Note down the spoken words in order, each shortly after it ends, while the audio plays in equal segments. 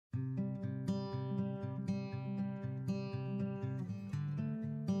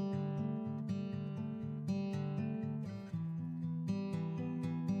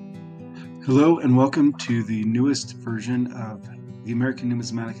Hello and welcome to the newest version of the American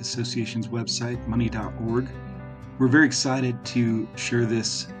Numismatic Association's website, money.org. We're very excited to share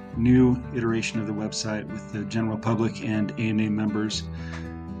this new iteration of the website with the general public and ANA members.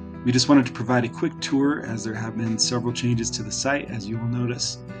 We just wanted to provide a quick tour, as there have been several changes to the site, as you will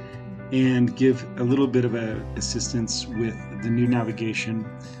notice, and give a little bit of assistance with the new navigation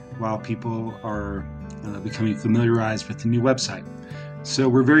while people are becoming familiarized with the new website. So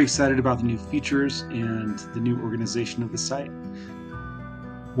we're very excited about the new features and the new organization of the site.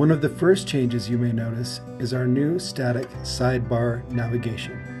 One of the first changes you may notice is our new static sidebar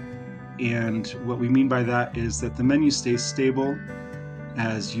navigation. And what we mean by that is that the menu stays stable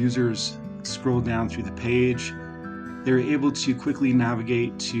as users scroll down through the page. They're able to quickly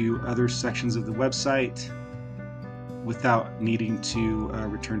navigate to other sections of the website without needing to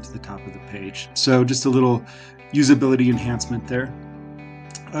return to the top of the page. So just a little usability enhancement there.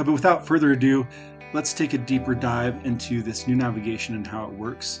 But without further ado, let's take a deeper dive into this new navigation and how it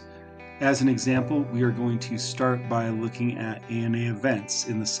works. As an example, we are going to start by looking at ANA events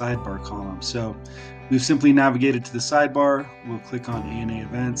in the sidebar column. So we've simply navigated to the sidebar. We'll click on ANA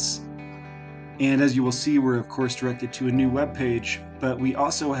events. And as you will see, we're of course directed to a new web page, but we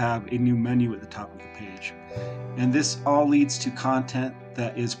also have a new menu at the top of the page. And this all leads to content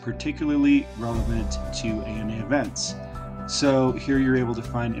that is particularly relevant to ANA events. So here you're able to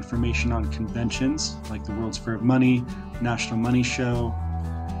find information on conventions like the World's Fair of Money, National Money Show,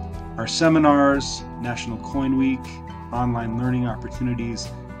 our seminars, National Coin Week, online learning opportunities,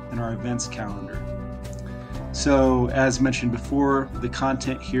 and our events calendar. So as mentioned before, the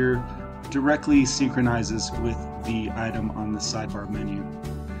content here directly synchronizes with the item on the sidebar menu.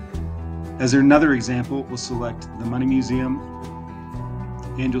 As another example, we'll select the Money Museum,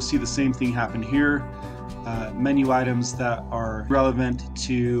 and you'll see the same thing happen here. Menu items that are relevant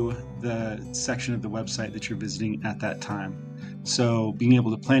to the section of the website that you're visiting at that time. So being able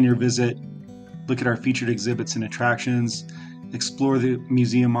to plan your visit, look at our featured exhibits and attractions, explore the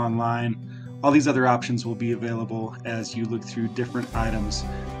museum online, all these other options will be available as you look through different items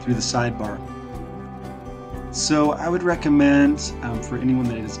through the sidebar. So I would recommend for anyone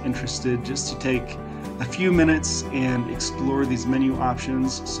that is interested just to take a few minutes and explore these menu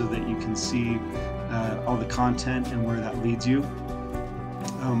options so that you can see all the content and where that leads you.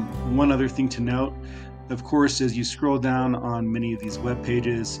 One other thing to note, of course, as you scroll down on many of these web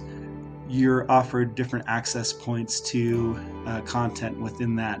pages, you're offered different access points to content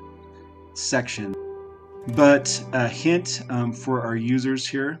within that section. But a hint for our users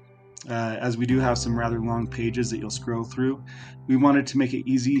here, as we do have some rather long pages that you'll scroll through, we wanted to make it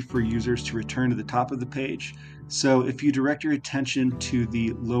easy for users to return to the top of the page. So if you direct your attention to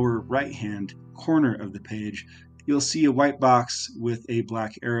the lower right hand corner of the page, you'll see a white box with a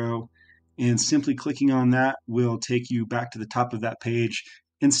black arrow, and simply clicking on that will take you back to the top of that page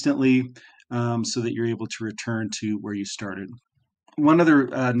instantly, so that you're able to return to where you started. One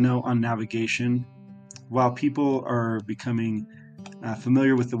other note on navigation: while people are becoming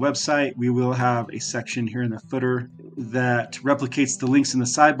familiar with the website, we will have a section here in the footer that replicates the links in the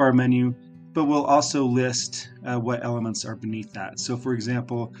sidebar menu, but will also list what elements are beneath that. So for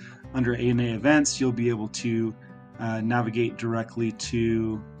example, under ANA events, you'll be able to navigate directly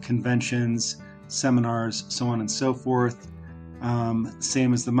to conventions, seminars, so on and so forth.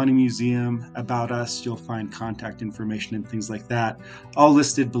 Same as the Money Museum, about us, you'll find contact information and things like that, all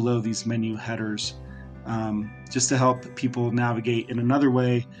listed below these menu headers, just to help people navigate in another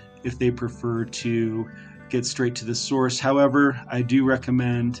way if they prefer to get straight to the source. However, I do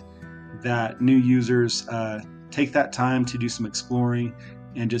recommend that new users take that time to do some exploring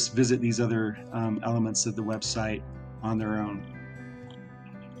and just visit these other elements of the website on their own.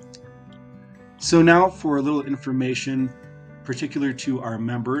 So now for a little information particular to our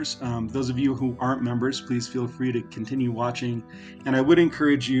members. Those of you who aren't members, please feel free to continue watching, and I would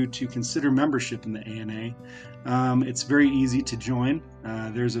encourage you to consider membership in the ANA. It's very easy to join.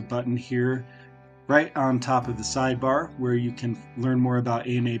 There's a button here right on top of the sidebar where you can learn more about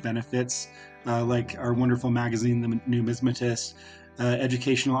ANA benefits, like our wonderful magazine, The Numismatist,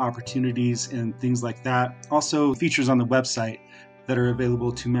 educational opportunities and things like that. Also features on the website that are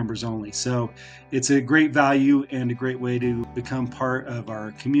available to members only. So it's a great value and a great way to become part of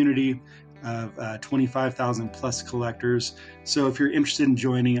our community of 25,000 plus collectors. So if you're interested in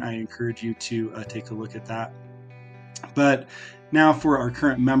joining, I encourage you to take a look at that. But now for our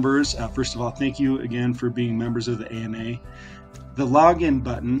current members, first of all, thank you again for being members of the ANA. The login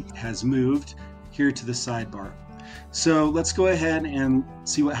button has moved here to the sidebar. So let's go ahead and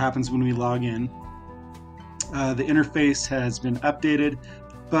see what happens when we log in. The interface has been updated.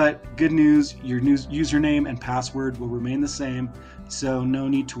 But good news, your new username and password will remain the same, so no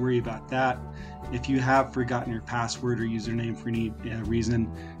need to worry about that. If you have forgotten your password or username for any reason,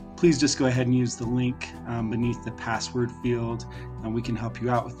 please just go ahead and use the link beneath the password field, and we can help you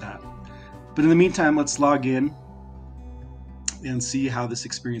out with that. But in the meantime, let's log in and see how this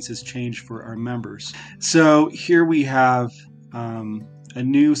experience has changed for our members. So here we have a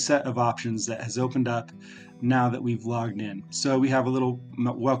new set of options that has opened up now that we've logged in. So we have a little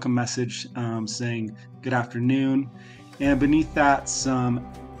welcome message saying good afternoon, and beneath that some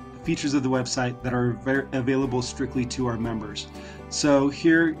features of the website that are available strictly to our members. So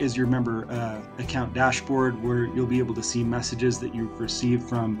here is your member account dashboard, where you'll be able to see messages that you've received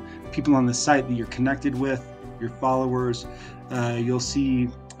from people on the site that you're connected with, your followers. You'll see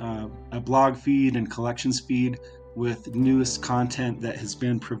a blog feed and collections feed with newest content that has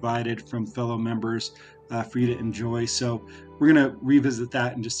been provided from fellow members for you to enjoy. So we're going to revisit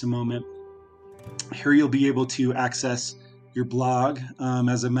that in just a moment. Here you'll be able to access your blog.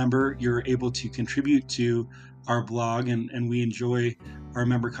 As a member, you're able to contribute to our blog, and we enjoy our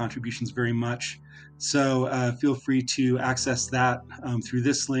member contributions very much. So feel free to access that through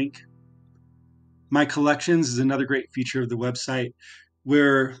this link. My Collections is another great feature of the website,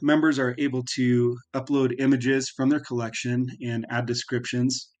 where members are able to upload images from their collection and add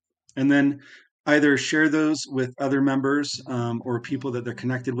descriptions, and then either share those with other members or people that they're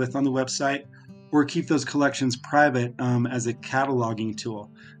connected with on the website, or keep those collections private as a cataloging tool.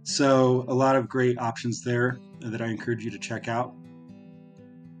 So a lot of great options there that I encourage you to check out.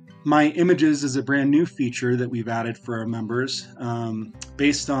 My Images is a brand new feature that we've added for our members.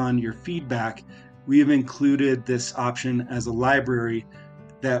 Based on your feedback, we have included this option as a library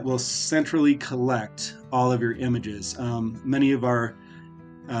that will centrally collect all of your images. Many of our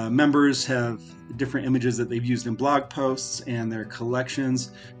members have different images that they've used in blog posts and their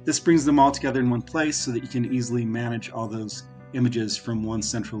collections. This brings them all together in one place so that you can easily manage all those images from one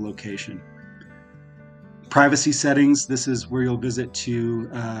central location. Privacy settings, this is where you'll visit to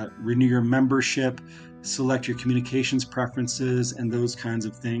renew your membership, select your communications preferences, and those kinds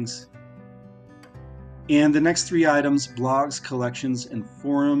of things. And the next three items, blogs, collections, and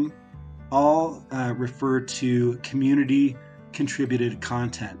forum, all refer to community contributed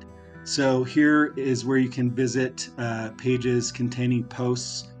content. So here is where you can visit pages containing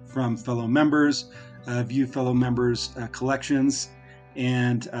posts from fellow members, view fellow members' collections,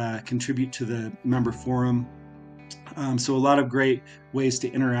 and contribute to the member forum. So a lot of great ways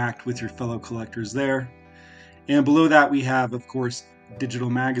to interact with your fellow collectors there. And below that we have, of course, digital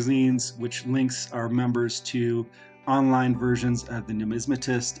magazines, which links our members to online versions of the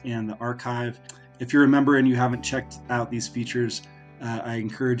Numismatist and the archive. If you're a member and you haven't checked out these features, I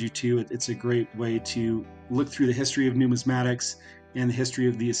encourage you to. It's a great way to look through the history of numismatics and the history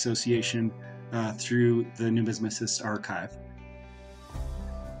of the association through the Numismatist archive.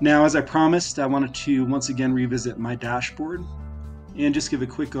 Now, as I promised, I wanted to once again revisit my dashboard and just give a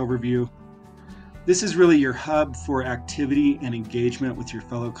quick overview. This is really your hub for activity and engagement with your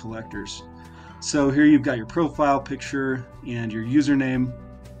fellow collectors. So here you've got your profile picture and your username,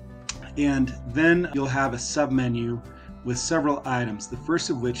 and then you'll have a submenu with several items, the first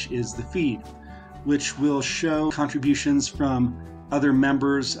of which is the feed, which will show contributions from other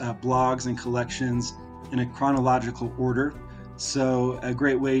members' blogs and collections in a chronological order. So a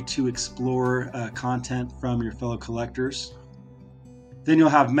great way to explore content from your fellow collectors. Then you'll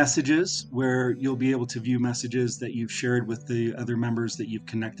have messages, where you'll be able to view messages that you've shared with the other members that you've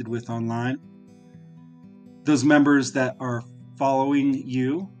connected with online. Those members that are following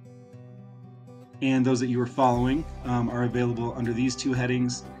you and those that you are following are available under these two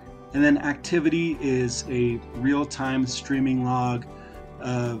headings. And then activity is a real-time streaming log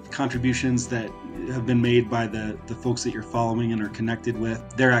of contributions that have been made by the folks that you're following and are connected with,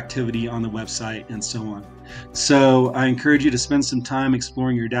 their activity on the website, and so on. So I encourage you to spend some time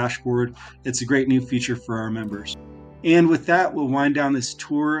exploring your dashboard. It's a great new feature for our members. And with that, we'll wind down this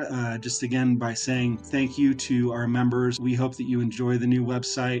tour just again by saying thank you to our members. We hope that you enjoy the new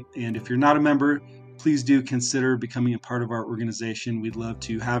website. And if you're not a member, please do consider becoming a part of our organization. We'd love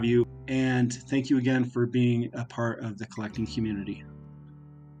to have you. And thank you again for being a part of the collecting community.